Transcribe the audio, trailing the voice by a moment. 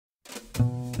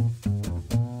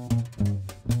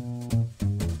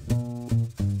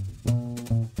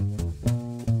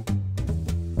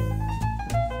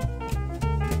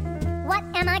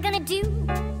do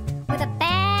with a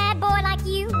bad boy like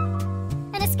you?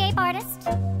 An escape artist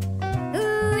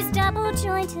who's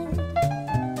double-jointed.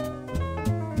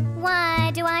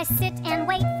 Why do I sit and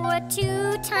wait for a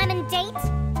two-timing date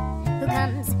who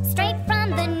comes straight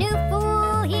from the new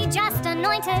fool he just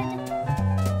anointed?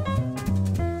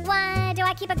 Why do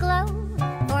I keep a glow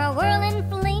for a whirling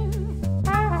fling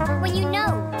when you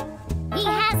know he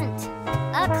hasn't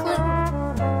a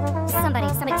clue? Somebody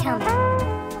tell me,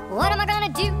 what am I gonna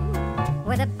do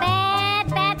with a bad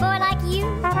boy like you?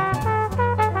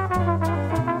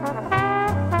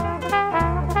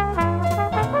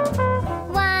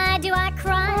 Why do I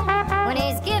cry when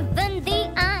he's given the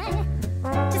eye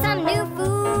to some new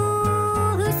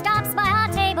fool who stops by our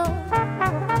table?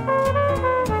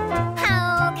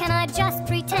 How can I just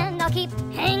pretend I'll keep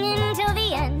hanging till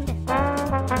the end,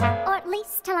 or at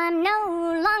least till I'm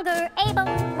no longer able?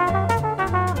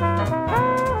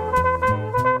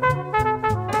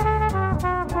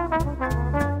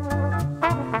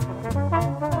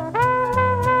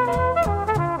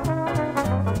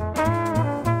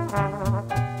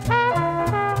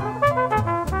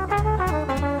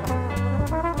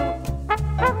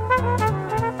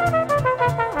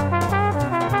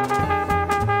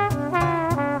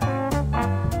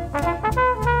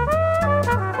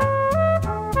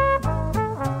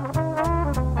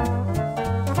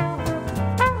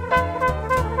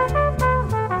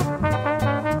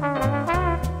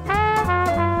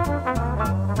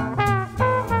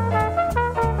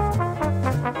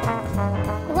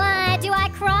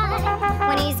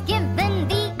 When he's given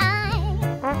the eye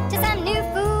to some new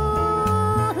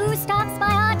fool who stops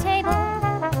by our table?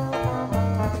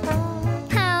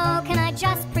 How can I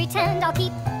just pretend I'll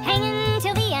keep hanging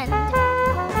till the end,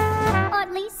 or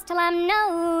at least till I'm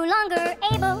no longer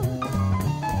able?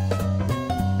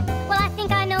 Well, I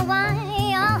think I know why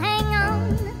I'll hang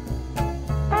on,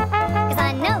 'cause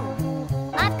I know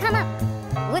I've come up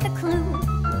with a clue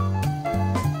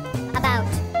about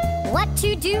what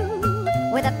to do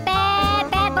with a bad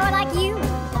boy like you.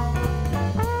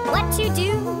 What to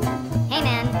do? Hey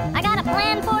man, I got a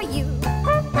plan for you.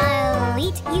 I'll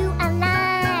eat you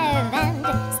alive and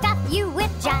stuff you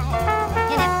with jive.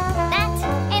 And if that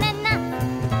ain't enough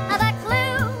of a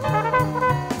clue,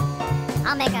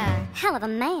 I'll make a hell of a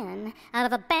man out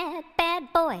of a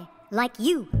bad boy like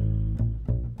you.